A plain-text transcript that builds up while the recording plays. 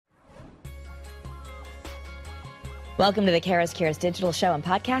Welcome to the Kara's Cures digital show and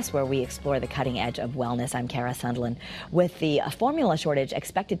podcast, where we explore the cutting edge of wellness. I'm Kara Sunderland. With the formula shortage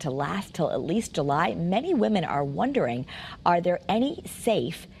expected to last till at least July, many women are wondering, are there any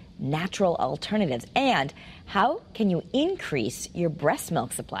safe natural alternatives? And how can you increase your breast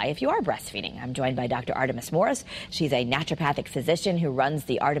milk supply if you are breastfeeding? I'm joined by Dr. Artemis Morris. She's a naturopathic physician who runs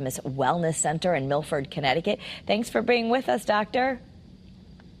the Artemis Wellness Center in Milford, Connecticut. Thanks for being with us, Doctor.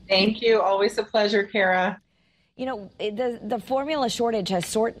 Thank you. Always a pleasure, Kara. You know, the formula shortage has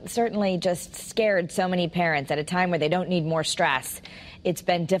certainly just scared so many parents at a time where they don't need more stress. It's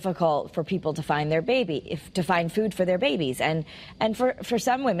been difficult for people to find to find food for their babies. And for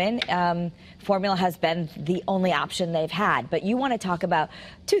some women, formula has been the only option they've had. But you want to talk about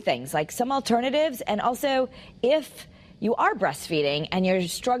two things, like some alternatives, and also if you are breastfeeding and you're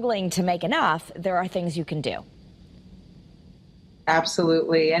struggling to make enough, there are things you can do.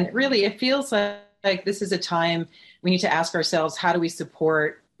 Absolutely. And really, it feels like this is a time we need to ask ourselves, how do we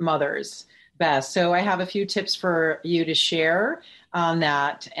support mothers best? So I have a few tips for you to share on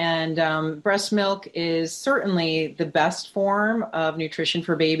that. And breast milk is certainly the best form of nutrition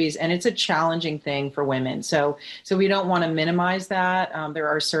for babies, and it's a challenging thing for women. So we don't want to minimize that. There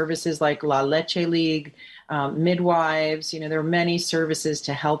are services like La Leche League, midwives, there are many services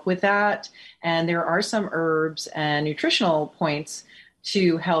to help with that. And there are some herbs and nutritional points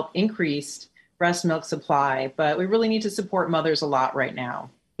to help increase breast milk supply, but we really need to support mothers a lot right now.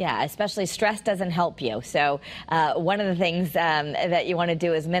 Yeah, especially stress doesn't help you. So one of the things that you want to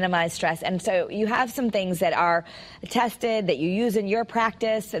do is minimize stress. And so you have some things that are tested that you use in your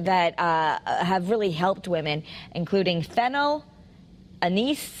practice that have really helped women, including fennel,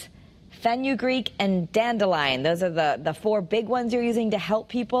 anise, fenugreek, and dandelion. Those are the four big ones you're using to help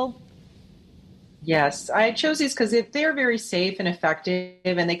people. Yes, I chose these because they're very safe and effective,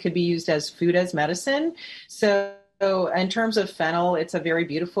 and they could be used as food as medicine. So in terms of fennel, it's a very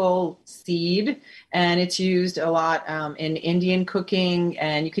beautiful seed, and it's used a lot in Indian cooking,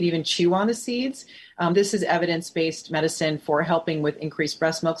 and you could even chew on the seeds. This is evidence-based medicine for helping with increased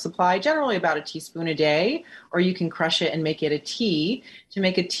breast milk supply, generally about a teaspoon a day, or you can crush it and make it a tea. To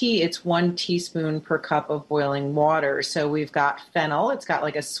make a tea, it's 1 teaspoon per cup of boiling water. So we've got fennel. It's got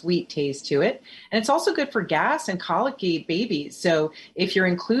like a sweet taste to it. And it's also good for gas and colicky babies. So if you're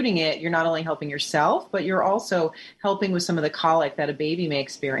including it, you're not only helping yourself, but you're also helping with some of the colic that a baby may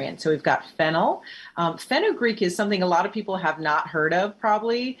experience. So we've got fennel. Fenugreek is something a lot of people have not heard of,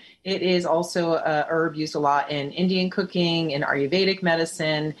 probably. It is also a herb used a lot in Indian cooking, in Ayurvedic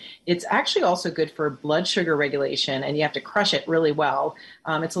medicine. It's actually also good for blood sugar regulation, and you have to crush it really well.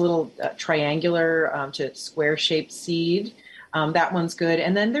 It's a little triangular to square-shaped seed. That one's good.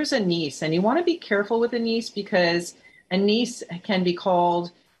 And then there's anise, and you want to be careful with anise because anise can be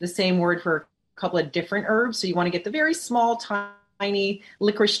called the same word for a couple of different herbs. So you want to get the very small, tiny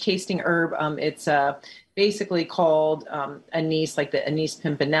licorice-tasting herb. It's basically called anise, like the Anise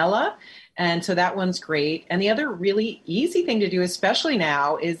pimpinella. And so that one's great. And the other really easy thing to do, especially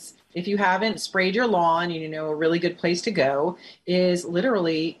now, is if you haven't sprayed your lawn, a really good place to go is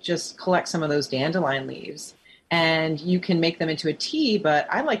literally just collect some of those dandelion leaves. And you can make them into a tea, but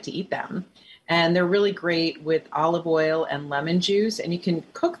I like to eat them. And they're really great with olive oil and lemon juice. And you can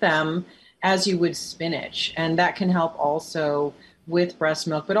cook them as you would spinach. And that can help also with breast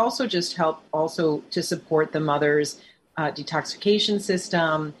milk, but also just help also to support the mother's detoxification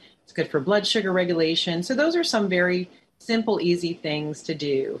system. It's good for blood sugar regulation. So those are some very simple, easy things to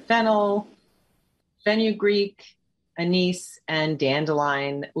do. Fennel, fenugreek, anise, and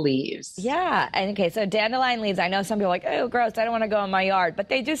dandelion leaves. Yeah. And okay, so dandelion leaves, I know some people are like, oh, gross, I don't want to go in my yard. But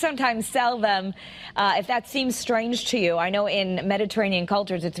they do sometimes sell them. If that seems strange to you, I know in Mediterranean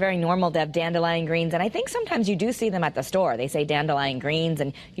cultures, it's very normal to have dandelion greens. And I think sometimes you do see them at the store. They say dandelion greens,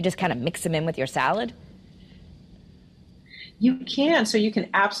 and you just kind of mix them in with your salad. You can. So you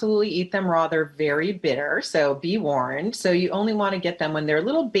can absolutely eat them raw. They're very bitter, so be warned. So you only want to get them when they're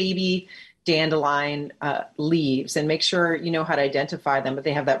little baby dandelion leaves, and make sure you know how to identify them, but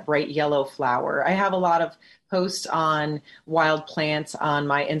they have that bright yellow flower. I have a lot of posts on wild plants on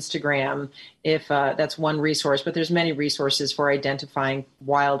my Instagram, if that's one resource, but there's many resources for identifying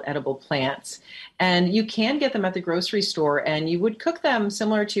wild edible plants. And you can get them at the grocery store, and you would cook them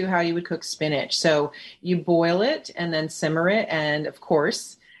similar to how you would cook spinach. So you boil it and then simmer it, and of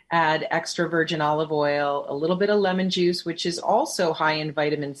course, add extra virgin olive oil, a little bit of lemon juice, which is also high in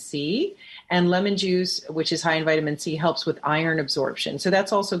vitamin C. And lemon juice, which is high in vitamin C, helps with iron absorption. So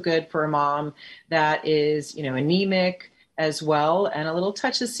that's also good for a mom that is, anemic as well, and a little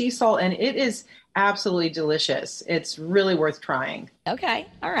touch of sea salt. And it is Absolutely delicious. It's really worth trying. Okay.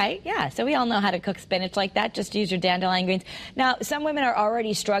 All right. Yeah. So we all know how to cook spinach like that. Just use your dandelion greens. Now, some women are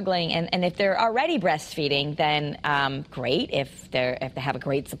already struggling, and if they're already breastfeeding, then great. If they have a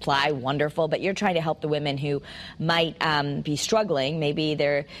great supply, wonderful. But you're trying to help the women who might be struggling. Maybe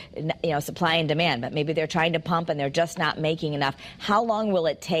they're, supply and demand, but maybe they're trying to pump and they're just not making enough. How long will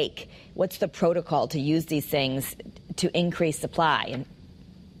it take? What's the protocol to use these things to increase supply? And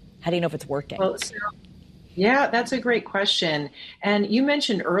how do you know if it's working? Well, yeah, that's a great question. And you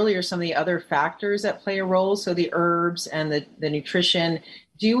mentioned earlier some of the other factors that play a role. So the herbs and the nutrition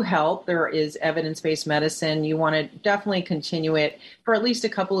do help. There is evidence-based medicine. You want to definitely continue it for at least a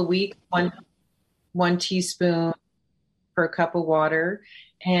couple of weeks, one teaspoon per cup of water.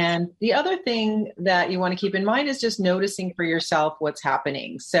 And the other thing that you want to keep in mind is just noticing for yourself what's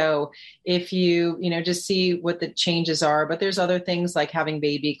happening. So if you just see what the changes are, but there's other things like having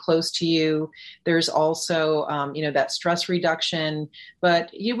baby close to you. There's also, that stress reduction,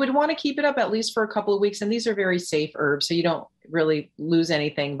 but you would want to keep it up at least for a couple of weeks. And these are very safe herbs, so you don't really lose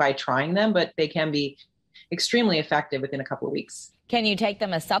anything by trying them, but they can be extremely effective within a couple of weeks. Can you take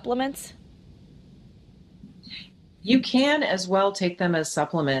them as supplements? You can as well take them as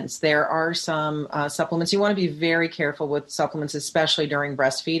supplements. There are some supplements. You want to be very careful with supplements, especially during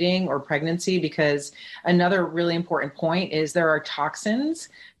breastfeeding or pregnancy, because another really important point is there are toxins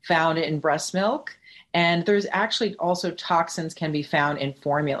found in breast milk. And there's actually also toxins can be found in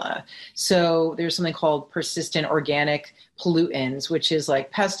formula. So there's something called persistent organic pollutants, which is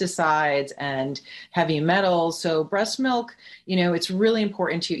like pesticides and heavy metals. So breast milk, it's really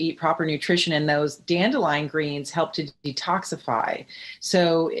important to eat proper nutrition, and those dandelion greens help to detoxify.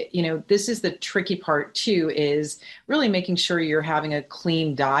 So, this is the tricky part too, is really making sure you're having a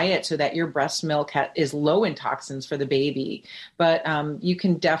clean diet so that your breast milk is low in toxins for the baby. But you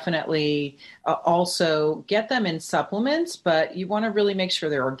can definitely also get them in supplements, but you want to really make sure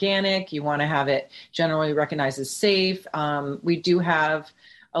they're organic. You want to have it generally recognized as safe. We do have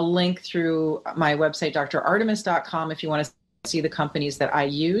a link through my website, drartemis.com, if you want to see the companies that I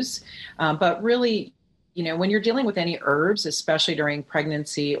use. But really, when you're dealing with any herbs, especially during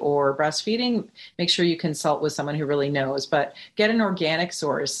pregnancy or breastfeeding, make sure you consult with someone who really knows. But get an organic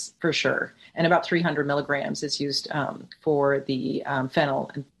source for sure. And about 300 milligrams is used for the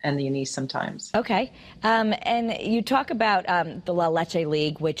fennel and the anise sometimes. Okay. And you talk about the La Leche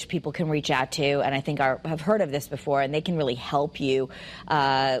League, which people can reach out to, and I think have heard of this before, and they can really help you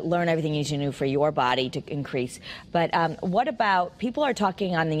learn everything you need to know for your body to increase. But what about, people are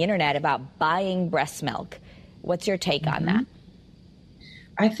talking on the internet about buying breast milk. What's your take on that?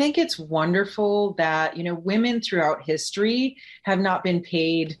 I think it's wonderful that, women throughout history have not been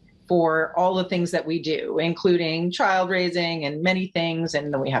paid for all the things that we do, including child raising and many things.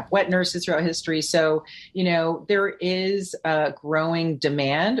 And then we have wet nurses throughout history. So, there is a growing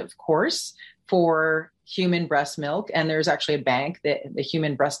demand, of course, for human breast milk. And there's actually a bank, the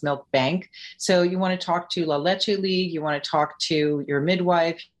Human Breast Milk Bank. So you want to talk to La Leche League. You want to talk to your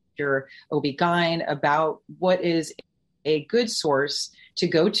midwife, your OB-GYN about what is a good source to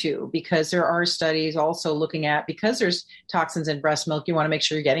go to, because there are studies also looking at, because there's toxins in breast milk, you want to make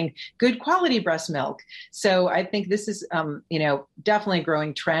sure you're getting good quality breast milk. So I think this is, definitely a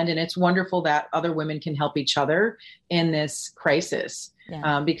growing trend, and it's wonderful that other women can help each other in this crisis.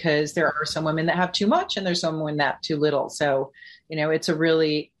 Yeah. Because there are some women that have too much and there's some women that have too little. So, it's a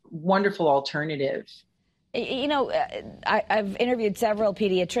really wonderful alternative. I've interviewed several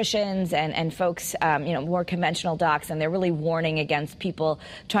pediatricians and folks, more conventional docs, and they're really warning against people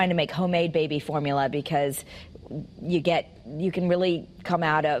trying to make homemade baby formula, because you can really come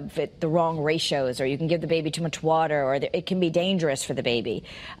out of it the wrong ratios, or you can give the baby too much water, or it can be dangerous for the baby.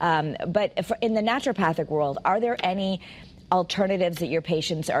 But in the naturopathic world, are there any alternatives that your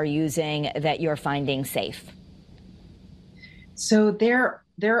patients are using that you're finding safe? So there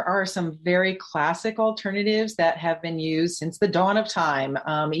are some very classic alternatives that have been used since the dawn of time.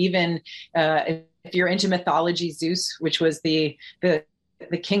 Even if you're into mythology, Zeus, which was the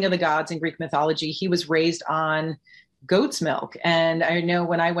king of the gods in Greek mythology, he was raised on goat's milk. And I know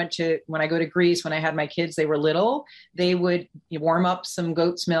when I go to Greece, when I had my kids, they were little, they would warm up some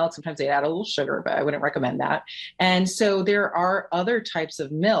goat's milk. Sometimes they add a little sugar, but I wouldn't recommend that. And so there are other types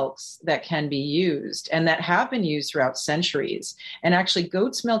of milks that can be used and that have been used throughout centuries. And actually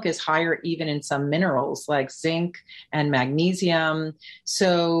goat's milk is higher even in some minerals like zinc and magnesium.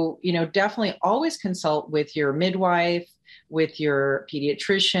 So, definitely always consult with your midwife, with your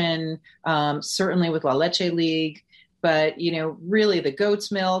pediatrician, certainly with La Leche League. But, really the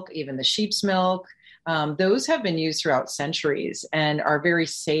goat's milk, even the sheep's milk, those have been used throughout centuries and are very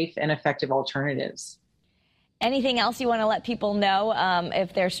safe and effective alternatives. Anything else you want to let people know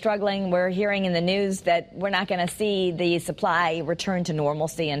if they're struggling? We're hearing in the news that we're not going to see the supply return to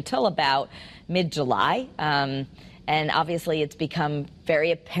normalcy until about mid-July. And obviously, it's become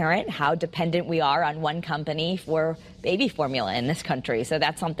very apparent how dependent we are on one company for baby formula in this country. So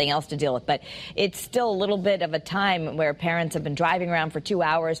that's something else to deal with. But it's still a little bit of a time where parents have been driving around for 2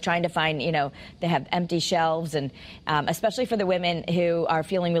 hours trying to find, they have empty shelves. And especially for the women who are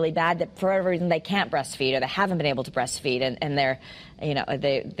feeling really bad that for whatever reason they can't breastfeed or they haven't been able to breastfeed. And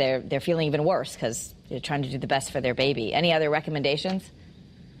they're feeling even worse because they're trying to do the best for their baby. Any other recommendations?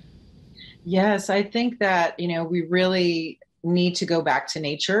 Yes, I think that, we really need to go back to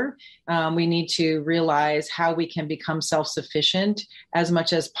nature. We need to realize how we can become self-sufficient as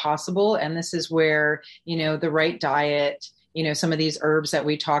much as possible. And this is where, the right diet, some of these herbs that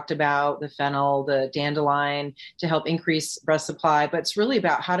we talked about, the fennel, the dandelion, to help increase breast supply. But it's really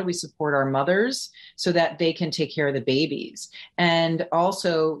about how do we support our mothers so that they can take care of the babies. And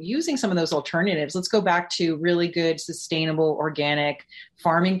also using some of those alternatives. Let's go back to really good, sustainable, organic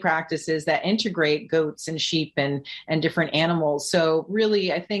farming practices that integrate goats and sheep and different animals. So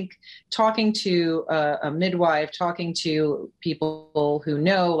really, I think talking to a midwife, talking to people who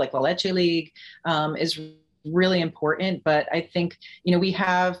know, like La Leche League, is really important. But I think, we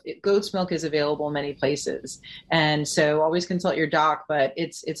have goat's milk is available in many places. And so always consult your doc, but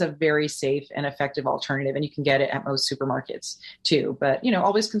it's a very safe and effective alternative. And you can get it at most supermarkets too. But,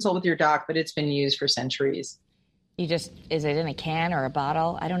 always consult with your doc, but it's been used for centuries. Is it in a can or a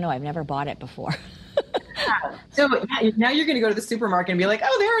bottle? I don't know. I've never bought it before. So now you're going to go to the supermarket and be like,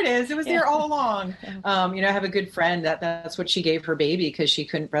 oh, there it is. It was there all along. I have a good friend that's what she gave her baby because she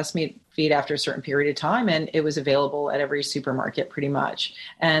couldn't breastfeed after a certain period of time. And it was available at every supermarket pretty much.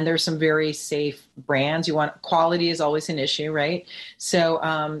 And there's some very safe brands. Quality is always an issue, right? So,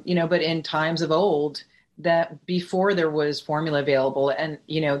 but in times of old, that before there was formula available, and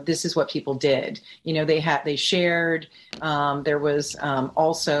this is what people did. They shared. There was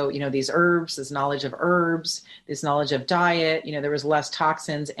also these herbs, this knowledge of herbs, this knowledge of diet. There was less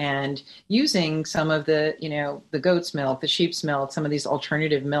toxins, and using some of the the goat's milk, the sheep's milk, some of these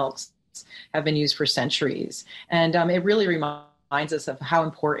alternative milks have been used for centuries, and it really reminds us of how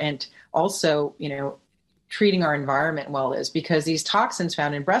important also treating our environment well is, because these toxins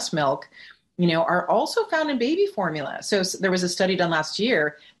found in breast milk are also found in baby formula. So there was a study done last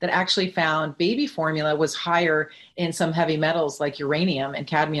year that actually found baby formula was higher in some heavy metals like uranium and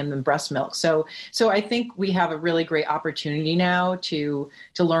cadmium than breast milk. So I think we have a really great opportunity now to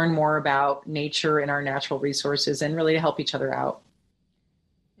learn more about nature and our natural resources and really to help each other out.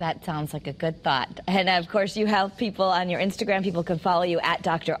 That sounds like a good thought. And of course, you have people on your Instagram. People can follow you at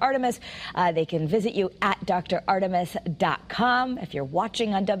Dr. Artemis. They can visit you at drartemis.com. If you're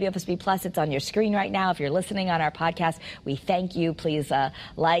watching on WFSB Plus, it's on your screen right now. If you're listening on our podcast, we thank you. Please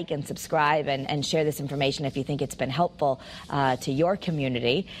like and subscribe and share this information if you think it's been helpful to your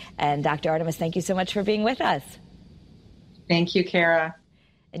community. And Dr. Artemis, thank you so much for being with us. Thank you, Kara.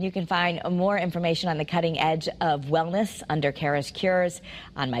 And you can find more information on the cutting edge of wellness under Kara's Cures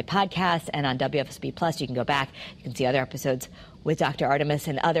on my podcast and on WFSB Plus. You can go back. You can see other episodes with Dr. Artemis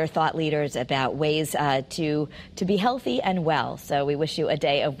and other thought leaders about ways to be healthy and well. So we wish you a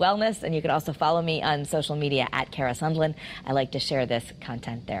day of wellness. And you can also follow me on social media at Kara Sundlun. I like to share this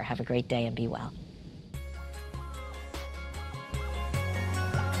content there. Have a great day and be well.